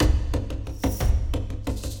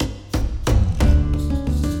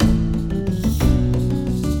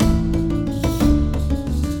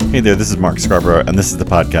Hey there, this is Mark Scarborough, and this is the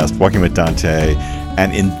podcast Walking with Dante.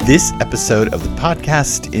 And in this episode of the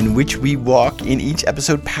podcast, in which we walk in each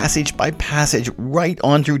episode passage by passage right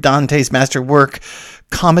on through Dante's masterwork,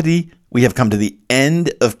 comedy, we have come to the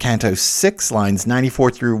end of Canto 6, lines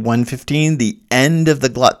 94 through 115, the end of the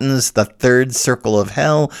Gluttons, the third circle of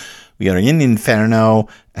hell. We are in Inferno,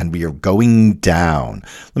 and we are going down.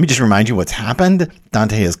 Let me just remind you what's happened.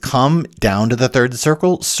 Dante has come down to the third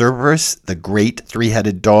circle. Cerberus, the great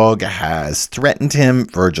three-headed dog, has threatened him.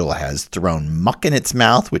 Virgil has thrown muck in its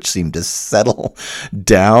mouth, which seemed to settle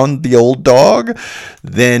down the old dog.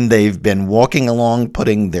 Then they've been walking along,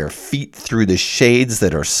 putting their feet through the shades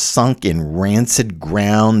that are sunk in rancid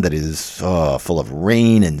ground that is full of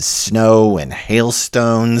rain and snow and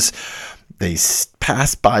hailstones. They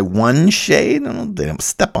pass by one shade. They don't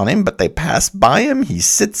step on him, but they pass by him. He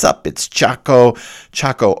sits up. It's Ciacco.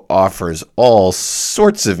 Ciacco offers all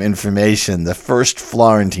sorts of information. The first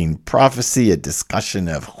Florentine prophecy, a discussion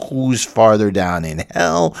of who's farther down in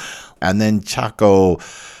hell. And then Ciacco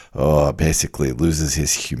basically loses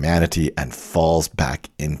his humanity and falls back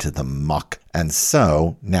into the muck. And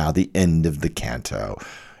so now the end of the canto.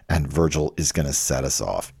 And Virgil is going to set us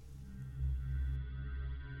off.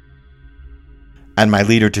 And my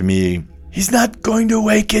leader to me, he's not going to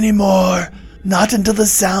wake anymore, not until the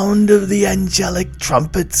sound of the angelic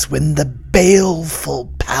trumpets when the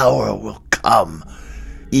baleful power will come.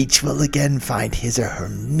 Each will again find his or her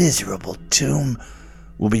miserable tomb,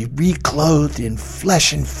 will be reclothed in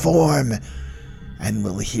flesh and form, and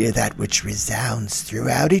will hear that which resounds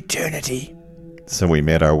throughout eternity. So we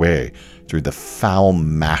made our way through the foul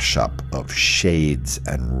mashup of shades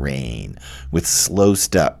and rain, with slow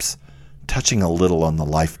steps, touching a little on the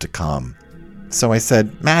life to come. So I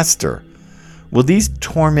said, Master, will these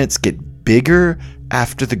torments get bigger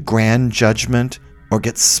after the grand judgment, or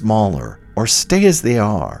get smaller, or stay as they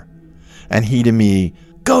are? And he to me,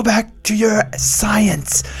 go back to your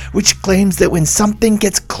science, which claims that when something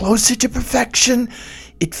gets closer to perfection,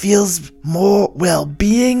 it feels more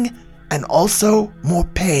well-being and also more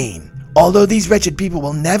pain. Although these wretched people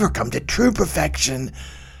will never come to true perfection,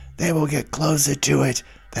 they will get closer to it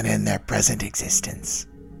than in their present existence.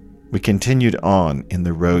 We continued on in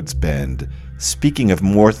the road's bend, speaking of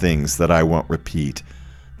more things that I won't repeat.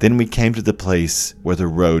 Then we came to the place where the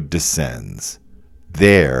road descends.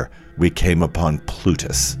 There we came upon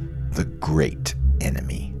Plutus, the great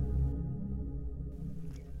enemy.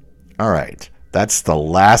 All right, that's the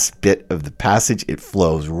last bit of the passage. It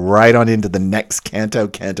flows right on into the next canto,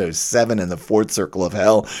 Canto 7 and the fourth circle of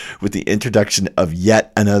hell, with the introduction of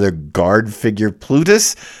yet another guard figure,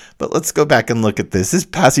 Plutus. But let's go back and look at this. This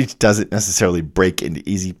passage doesn't necessarily break into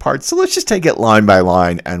easy parts, so let's just take it line by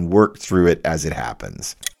line and work through it as it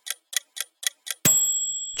happens.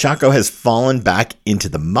 Ciacco has fallen back into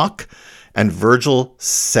the muck, and Virgil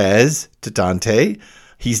says to Dante,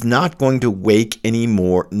 he's not going to wake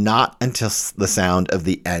anymore, not until the sound of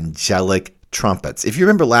the angelic trumpets. If you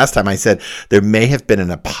remember last time I said there may have been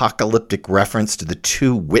an apocalyptic reference to the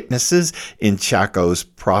two witnesses in Ciacco's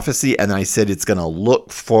prophecy, and I said it's going to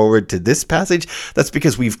look forward to this passage. That's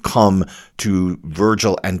because we've come to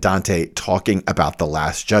Virgil and Dante talking about the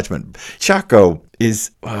Last Judgment. Ciacco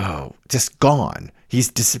is just gone. He's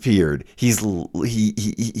disappeared.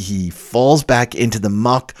 He falls back into the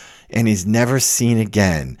muck and is never seen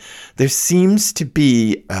again. There seems to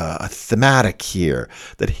be a thematic here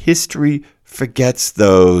that history forgets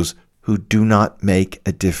those who do not make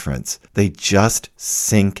a difference. They just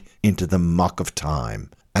sink into the muck of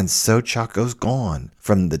time. And so Ciacco's gone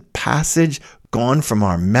from the passage, gone from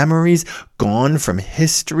our memories, gone from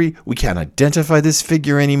history. We can't identify this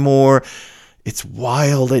figure anymore. It's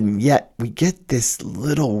wild, and yet we get this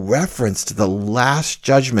little reference to the Last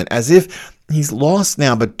Judgment as if he's lost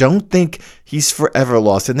now, but don't think he's forever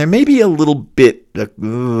lost. And there may be a little bit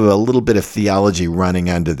of theology running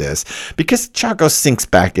under this, because Ciacco sinks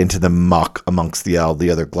back into the muck amongst the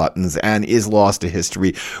other gluttons and is lost to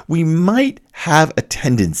history. We might have a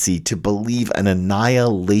tendency to believe an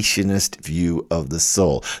annihilationist view of the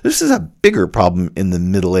soul. This is a bigger problem in the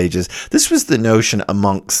Middle Ages. This was the notion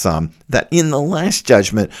amongst some that in the Last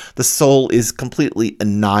Judgment, the soul is completely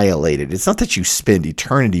annihilated. It's not that you spend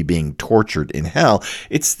eternity being tortured in hell.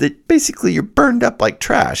 It's that basically you're burned up like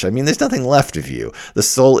trash. I mean, there's nothing left of you. The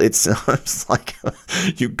soul, it's like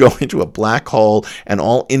you go into a black hole and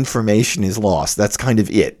all information is lost. That's kind of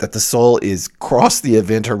it, that the soul is crossed the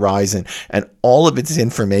event horizon and all of its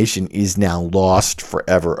information is now lost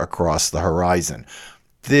forever across the horizon.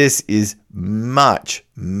 This is much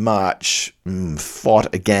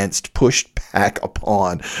fought against, pushed back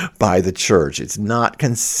upon by the church. It's not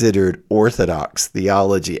considered orthodox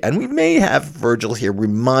theology. And we may have Virgil here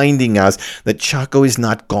reminding us that Chaco is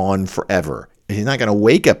not gone forever. He's not going to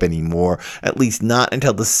wake up anymore, at least not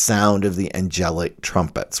until the sound of the angelic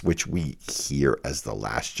trumpets, which we hear as the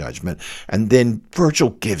last judgment. And then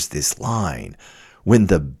Virgil gives this line: when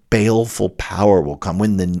the baleful power will come,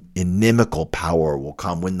 when the inimical power will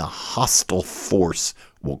come, when the hostile force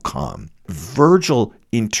will come. Virgil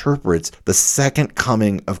interprets the second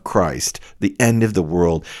coming of Christ, the end of the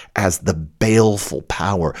world, as the baleful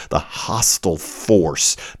power, the hostile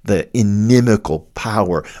force, the inimical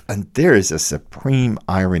power. And there is a supreme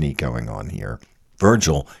irony going on here.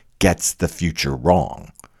 Virgil gets the future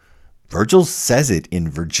wrong. Virgil says it in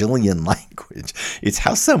Virgilian language. It's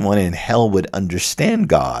how someone in hell would understand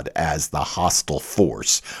God, as the hostile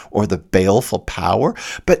force or the baleful power.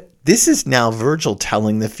 But this is now Virgil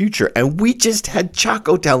telling the future, and we just had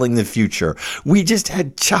Chaco telling the future. We just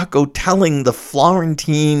had Chaco telling the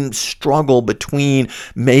Florentine struggle between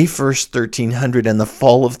May 1st, 1300 and the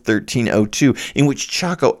fall of 1302, in which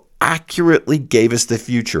Chaco accurately gave us the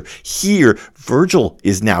future. Here, Virgil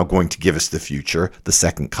is now going to give us the future, the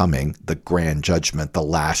second coming, the grand judgment, the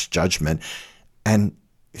last judgment, and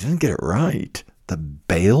he doesn't get it right. The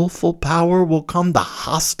baleful power will come, the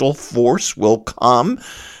hostile force will come.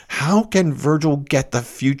 How can Virgil get the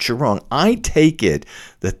future wrong? I take it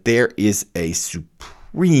that there is a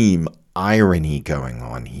supreme irony going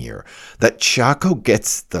on here, that Chaco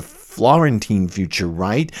gets the Florentine future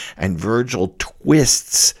right and Virgil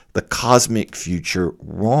twists the cosmic future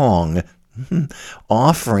wrong,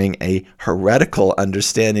 offering a heretical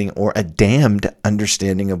understanding or a damned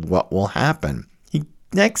understanding of what will happen. He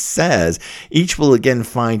next says, each will again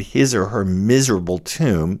find his or her miserable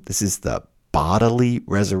tomb. This is the bodily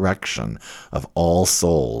resurrection of all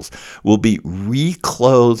souls, will be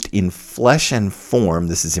reclothed in flesh and form.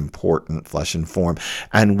 This is important, flesh and form,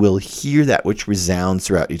 and will hear that which resounds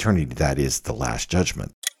throughout eternity. That is the last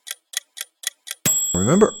judgment.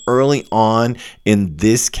 Remember early on in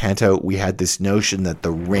this canto, we had this notion that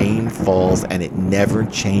the rain falls and it never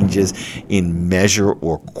changes in measure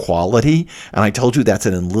or quality. And I told you that's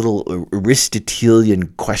a little Aristotelian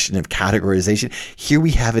question of categorization. Here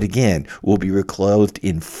we have it again. We'll be reclothed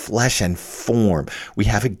in flesh and form. We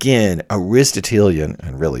have again Aristotelian,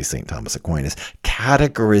 and really St. Thomas Aquinas,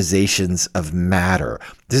 categorizations of matter.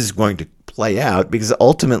 This is going to play out because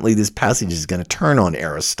ultimately this passage is going to turn on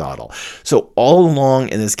Aristotle. So all along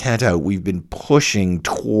in this canto, we've been pushing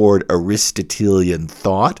toward Aristotelian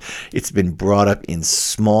thought. It's been brought up in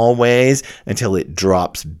small ways until it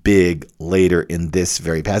drops big later in this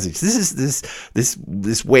very passage. This is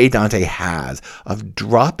this way Dante has of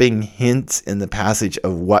dropping hints in the passage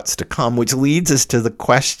of what's to come, which leads us to the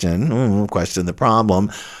the problem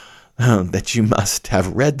that you must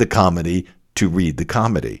have read the comedy to read the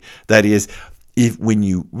comedy. That is, if when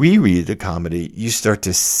you reread the comedy, you start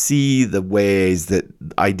to see the ways that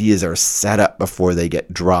ideas are set up before they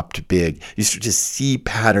get dropped big. You start to see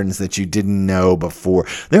patterns that you didn't know before.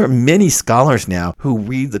 There are many scholars now who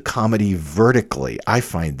read the comedy vertically. I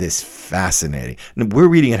find this fascinating. And we're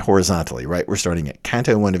reading it horizontally, right? We're starting at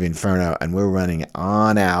Canto 1 of Inferno, and we're running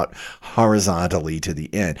on out horizontally to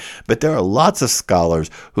the end. But there are lots of scholars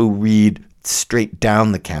who read straight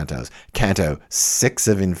down the cantos. Canto 6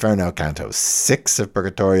 of Inferno, Canto 6 of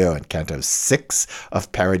Purgatorio, and Canto 6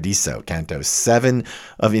 of Paradiso. Canto 7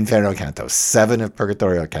 of Inferno, Canto 7 of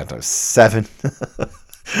Purgatorio, Canto 7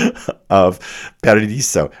 of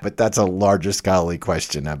Paradiso. But that's a larger scholarly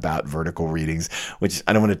question about vertical readings, which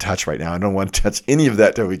I don't want to touch right now. I don't want to touch any of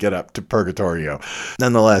that till we get up to Purgatorio.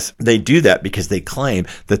 Nonetheless, they do that because they claim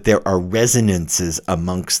that there are resonances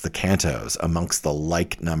amongst the cantos, amongst the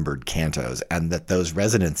like-numbered cantos, and that those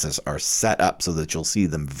resonances are set up so that you'll see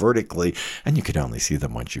them vertically, and you can only see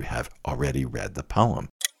them once you have already read the poem.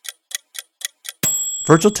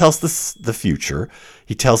 Virgil tells the future.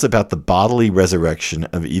 He tells about the bodily resurrection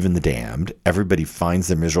of even the damned. Everybody finds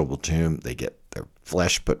their miserable tomb. They get their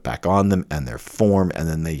flesh put back on them and their form, and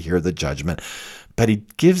then they hear the judgment. But he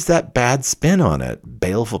gives that bad spin on it.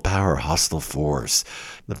 Baleful power, hostile force.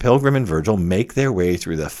 The Pilgrim and Virgil make their way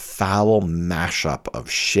through the foul mashup of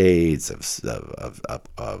shades of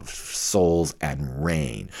souls and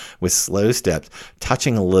rain, with slow steps,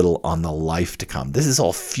 touching a little on the life to come. This is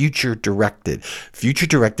all future directed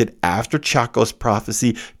after Chaco's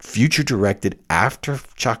prophecy, future directed after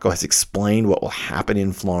Chaco has explained what will happen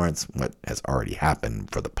in Florence, what has already happened happen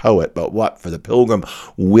for the poet, but what for the pilgrim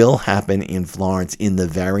will happen in Florence in the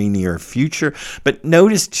very near future. But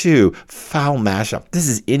notice too, foul mashup. This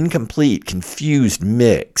is incomplete, confused,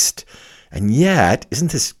 mixed. And yet,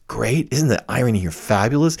 isn't this great? Isn't the irony here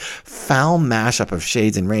fabulous? Foul mashup of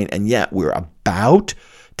shades and rain, and yet we're about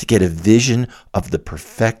to get a vision of the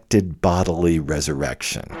perfected bodily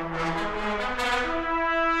resurrection. The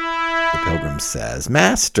pilgrim says,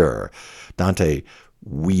 Master. Dante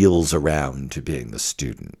wheels around to being the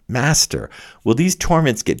student. Master, will these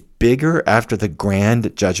torments get bigger after the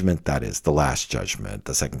grand judgment, that is, the last judgment,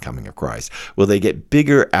 the second coming of Christ? Will they get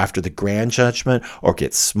bigger after the grand judgment, or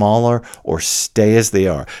get smaller, or stay as they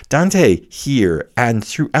are? Dante here and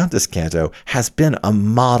throughout this canto has been a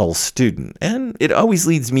model student, and it always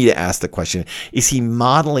leads me to ask the question, is he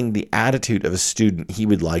modeling the attitude of a student he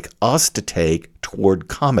would like us to take toward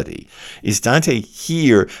comedy? Is Dante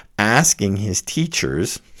here asking his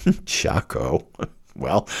teachers, Ciacco,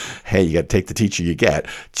 well, hey, you got to take the teacher you get,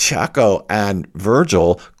 Ciacco and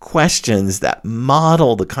Virgil, questions that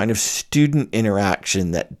model the kind of student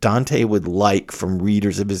interaction that Dante would like from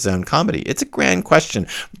readers of his own comedy? It's a grand question,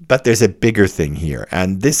 but there's a bigger thing here,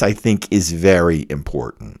 and this, I think, is very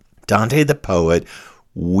important. Dante the poet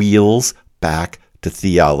wheels back to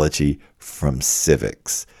theology from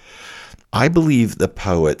civics. I believe the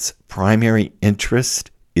poet's primary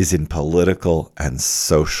interest is in political and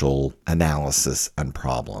social analysis and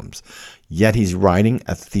problems. Yet he's writing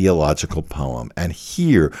a theological poem. And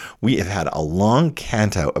here we have had a long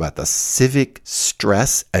canto about the civic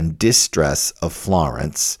stress and distress of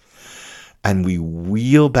Florence. And we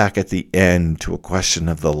wheel back at the end to a question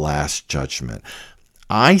of the last judgment.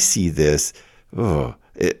 I see this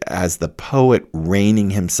as the poet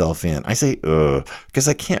reining himself in. I say because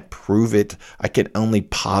I can't prove it. I can only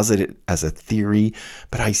posit it as a theory.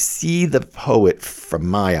 But I see the poet, from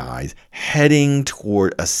my eyes, heading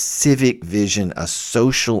toward a civic vision, a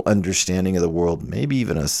social understanding of the world, maybe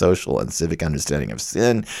even a social and civic understanding of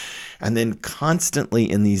sin. And then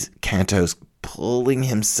constantly in these cantos, pulling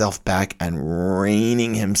himself back and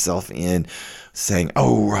reining himself in, saying,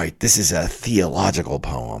 oh, right, this is a theological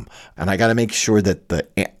poem. And I got to make sure that the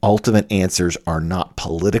ultimate answers are not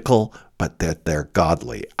political, but that they're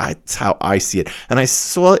godly. That's how I see it. And I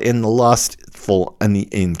saw it in the Lustful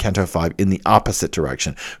in Canto 5 in the opposite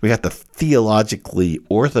direction. We got the theologically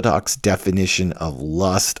orthodox definition of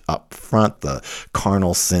lust up front, the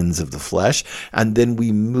carnal sins of the flesh. And then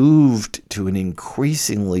we moved to an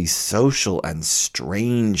increasingly social and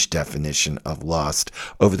strange definition of lust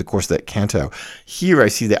over the course of that canto. Here I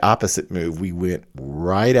see the opposite move. We went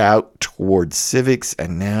right out toward civics,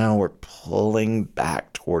 and now we're pulling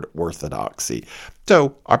back toward orthodoxy.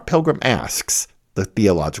 So our pilgrim asks the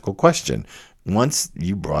theological question. Once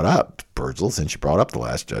you brought up, Virgil, since you brought up the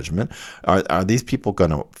Last Judgment, are these people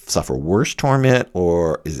going to suffer worse torment,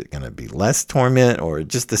 or is it going to be less torment, or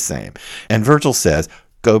just the same? And Virgil says,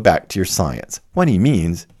 go back to your science. What he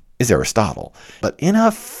means is Aristotle, but in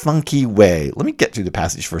a funky way. Let me get through the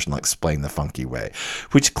passage first and I'll explain the funky way,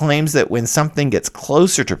 which claims that when something gets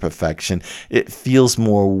closer to perfection, it feels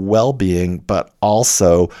more well-being, but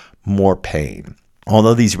also more pain.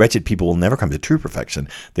 Although these wretched people will never come to true perfection,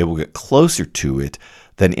 they will get closer to it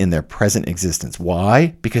than in their present existence.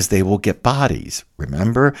 Why? Because they will get bodies.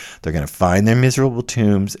 Remember, they're going to find their miserable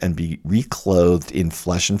tombs and be reclothed in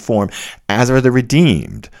flesh and form, as are the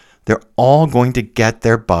redeemed. They're all going to get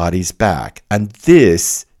their bodies back. And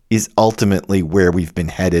this is ultimately where we've been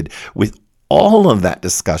headed with all of that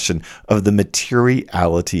discussion of the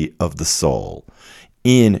materiality of the soul.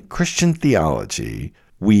 In Christian theology,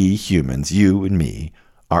 we humans, you and me,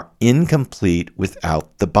 are incomplete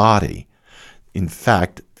without the body. In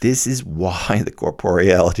fact, this is why the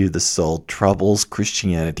corporeality of the soul troubles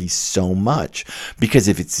Christianity so much, because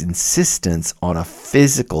of its insistence on a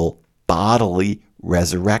physical, bodily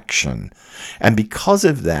resurrection. And because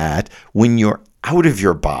of that, when you're out of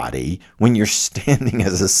your body, when you're standing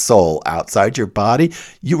as a soul outside your body,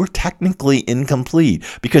 you are technically incomplete,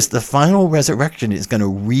 because the final resurrection is going to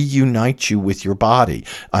reunite you with your body.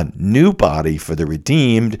 A new body for the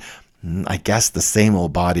redeemed, I guess the same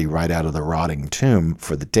old body right out of the rotting tomb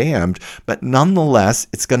for the damned, but nonetheless,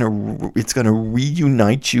 it's going to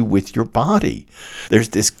reunite you with your body. There's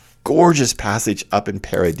this gorgeous passage up in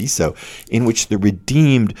Paradiso in which the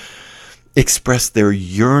redeemed express their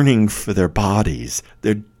yearning for their bodies,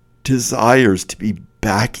 their desires to be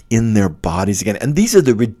back in their bodies again. And these are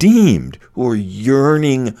the redeemed who are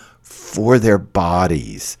yearning for their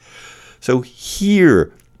bodies. So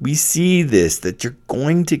here we see this, that you're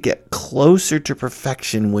going to get closer to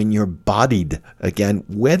perfection when you're bodied again,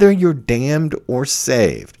 whether you're damned or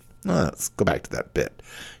saved. Let's go back to that bit.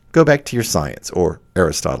 Go back to your science, or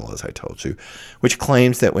Aristotle, as I told you, which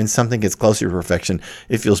claims that when something gets closer to perfection,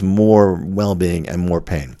 it feels more well-being and more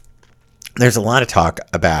pain. There's a lot of talk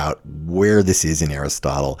about where this is in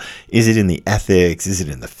Aristotle. Is it in the ethics? Is it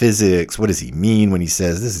in the physics? What does he mean when he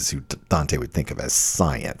says this is who Dante would think of as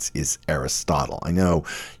science, is Aristotle? I know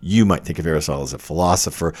you might think of Aristotle as a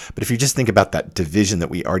philosopher, but if you just think about that division that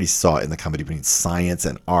we already saw in the comedy between science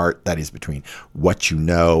and art, that is between what you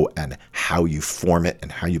know and how you form it and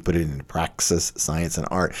how you put it into praxis, science and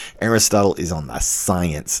art, Aristotle is on the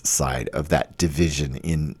science side of that division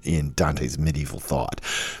in Dante's medieval thought.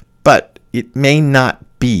 But it may not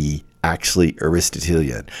be actually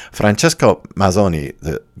Aristotelian. Francesco Mazzoni,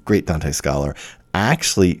 the great Dante scholar,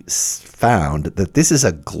 actually found that this is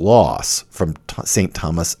a gloss from St.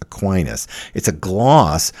 Thomas Aquinas. It's a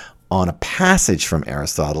gloss on a passage from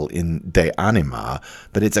Aristotle in De Anima,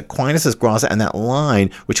 but it's Aquinas' gloss, and that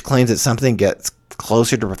line which claims that something gets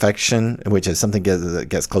closer to perfection, which is something that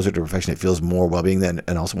gets closer to perfection, it feels more well-being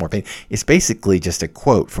and also more pain. It's basically just a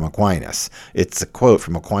quote from Aquinas. It's a quote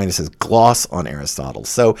from Aquinas' gloss on Aristotle.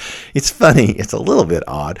 So it's funny, it's a little bit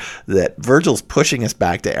odd that Virgil's pushing us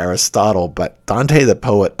back to Aristotle, but Dante the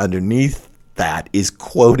poet underneath that is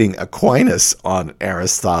quoting Aquinas on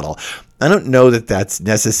Aristotle. I don't know that that's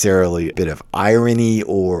necessarily a bit of irony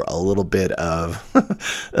or a little bit of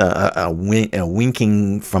a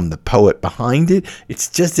winking from the poet behind it.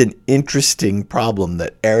 It's just an interesting problem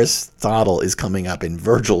that Aristotle is coming up in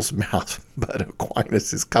Virgil's mouth, but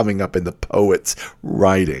Aquinas is coming up in the poet's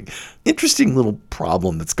writing. Interesting little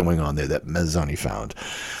problem that's going on there that Mazzoni found.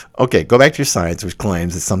 Okay, go back to your science, which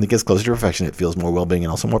claims that something gets closer to perfection, it feels more well-being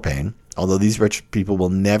and also more pain. Although these rich people will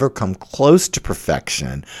never come close to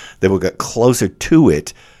perfection, they will get closer to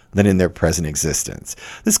it than in their present existence.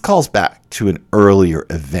 This calls back to an earlier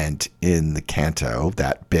event in the canto,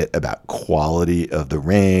 that bit about quality of the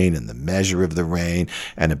rain and the measure of the rain,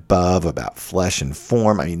 and above about flesh and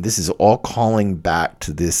form. I mean, this is all calling back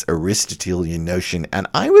to this Aristotelian notion, and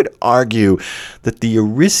I would argue that the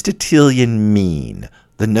Aristotelian mean,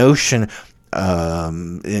 the notion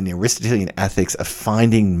in Aristotelian ethics of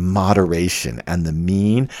finding moderation and the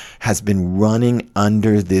mean, has been running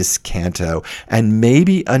under this canto, and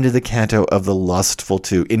maybe under the canto of the lustful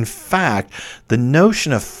too. In fact, the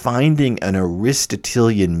notion of finding an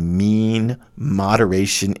Aristotelian mean,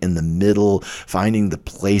 moderation in the middle, finding the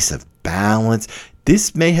place of balance,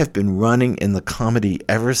 this may have been running in the comedy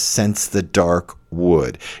ever since the Dark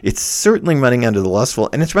Wood. It's certainly running under the lustful,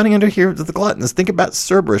 and it's running under here the gluttonous. Think about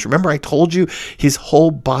Cerberus. Remember I told you his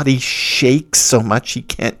whole body shakes so much he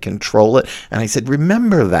can't control it? And I said,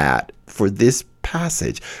 remember that for this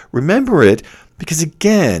passage. Remember it because,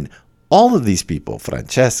 again, all of these people,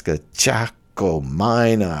 Francesca, Ciacco,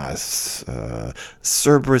 Minos,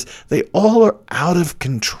 Cerberus, they all are out of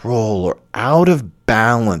control or out of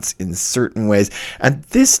balance in certain ways. And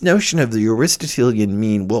this notion of the Aristotelian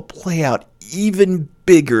mean will play out even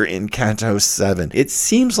bigger in Canto 7. It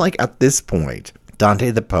seems like at this point,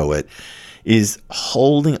 Dante the poet is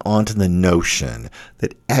holding on to the notion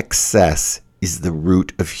that excess is the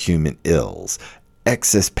root of human ills.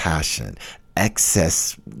 Excess passion,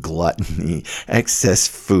 excess gluttony, excess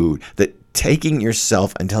food, that taking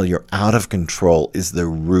yourself until you're out of control is the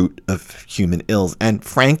root of human ills. And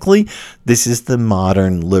frankly, this is the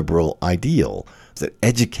modern liberal ideal, that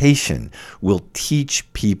education will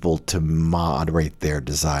teach people to moderate their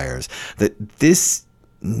desires. That this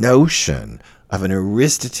notion of an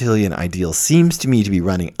Aristotelian ideal seems to me to be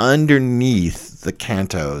running underneath the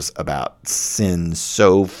cantos about sin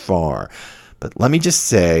so far. But let me just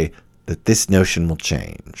say that this notion will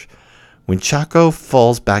change. When Ciacco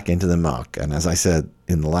falls back into the muck, and as I said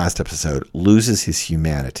in the last episode, loses his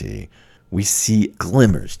humanity, we see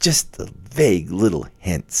glimmers, just the vague little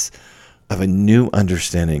hints of a new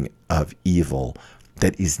understanding of evil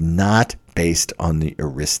that is not based on the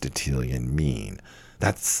Aristotelian mean.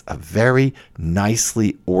 That's a very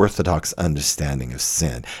nicely orthodox understanding of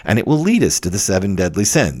sin. And it will lead us to the 7 deadly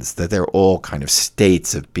sins, that they're all kind of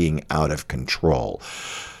states of being out of control.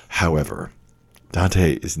 However,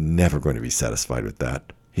 Dante is never going to be satisfied with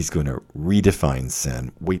that. He's going to redefine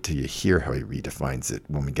sin. Wait till you hear how he redefines it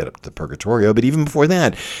when we get up to the Purgatorio. But even before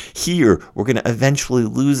that, here we're going to eventually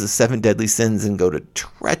lose the 7 deadly sins and go to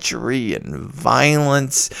treachery and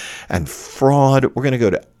violence and fraud. We're going to go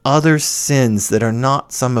to other sins that are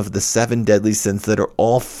not some of the 7 deadly sins that are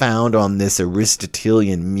all found on this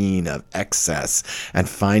Aristotelian mean of excess and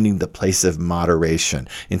finding the place of moderation.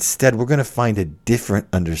 Instead, we're going to find a different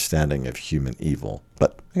understanding of human evil.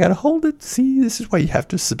 But I got to hold it. See, this is why you have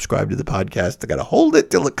to subscribe to the podcast. I got to hold it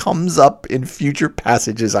till it comes up in future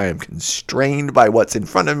passages. I am constrained by what's in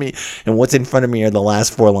front of me, and what's in front of me are the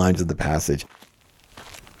last 4 lines of the passage.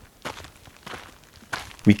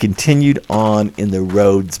 We continued on in the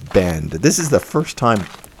road's bend. This is the first time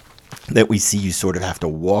that we see you sort of have to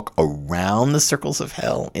walk around the circles of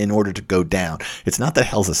hell in order to go down. It's not that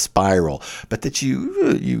hell's a spiral, but that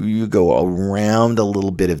you go around a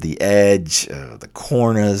little bit of the edge, the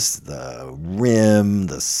corners, the rim,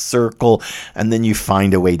 the circle, and then you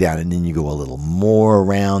find a way down, and then you go a little more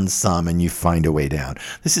around some, and you find a way down.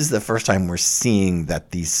 This is the first time we're seeing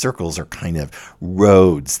that these circles are kind of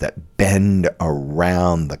roads that bend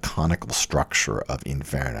around the conical structure of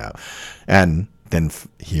Inferno. And then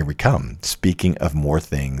here we come, speaking of more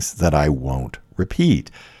things that I won't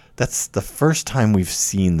repeat. That's the first time we've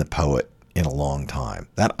seen the poet in a long time.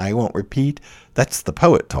 That I won't repeat, that's the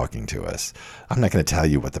poet talking to us. I'm not going to tell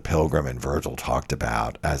you what the Pilgrim and Virgil talked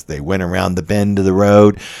about as they went around the bend of the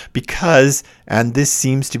road because, and this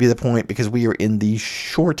seems to be the point, because we are in the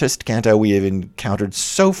shortest canto we have encountered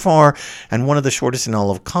so far, and one of the shortest in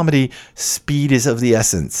all of comedy. Speed is of the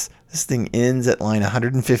essence. This thing ends at line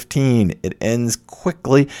 115. It ends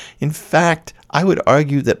quickly. In fact, I would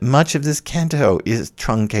argue that much of this canto is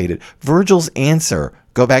truncated. Virgil's answer,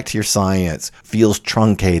 go back to your science, feels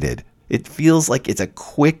truncated. It feels like it's a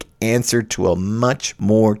quick answer to a much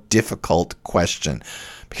more difficult question.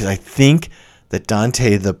 Because I think that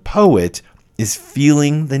Dante the poet is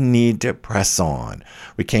feeling the need to press on.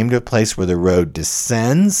 We came to a place where the road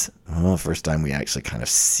descends. First time we actually kind of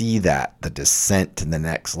see that, the descent to the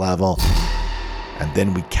next level. And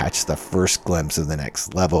then we catch the first glimpse of the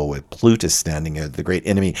next level with Plutus standing as the great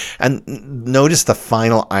enemy. And notice the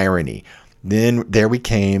final irony. Then there we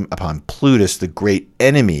came upon Plutus, the great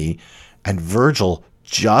enemy, and Virgil,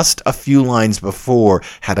 just a few lines before,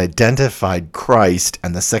 had identified Christ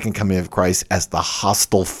and the second coming of Christ as the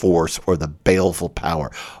hostile force or the baleful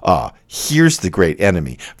power. Here's the great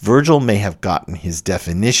enemy. Virgil may have gotten his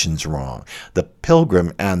definitions wrong. The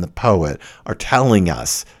Pilgrim and the poet are telling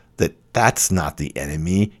us that that's not the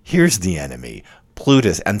enemy. Here's the enemy,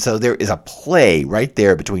 Plutus. And so there is a play right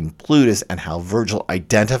there between Plutus and how Virgil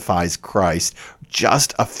identifies Christ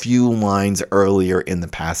just a few lines earlier in the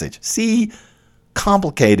passage. See?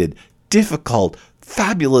 Complicated, difficult,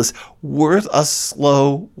 fabulous, worth a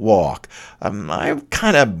slow walk. I've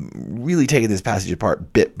kind of really taken this passage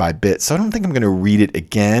apart bit by bit, so I don't think I'm going to read it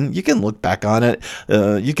again. You can look back on it.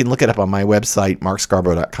 You can look it up on my website,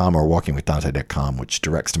 markscarborough.com, or walkingwithdante.com, which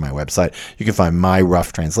directs to my website. You can find my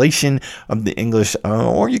rough translation of the English,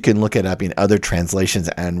 or you can look it up in other translations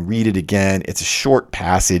and read it again. It's a short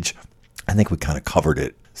passage. I think we kind of covered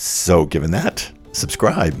it. So given that,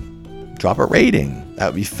 subscribe. Drop a rating. That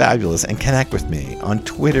would be fabulous. And connect with me. On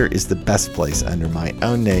Twitter is the best place under my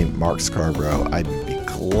own name, Mark Scarborough. I'd be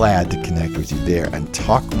glad to connect with you there and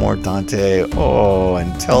talk more Dante.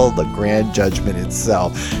 Until the grand judgment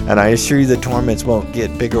itself. And I assure you the torments won't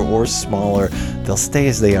get bigger or smaller. They'll stay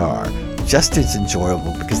as they are. Just as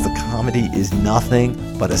enjoyable because the comedy is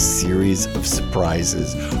nothing but a series of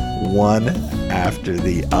surprises, one after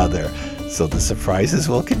the other. So the surprises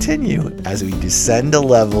will continue as we descend a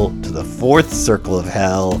level to the 4th circle of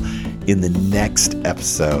hell in the next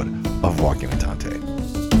episode of Walking with Dante.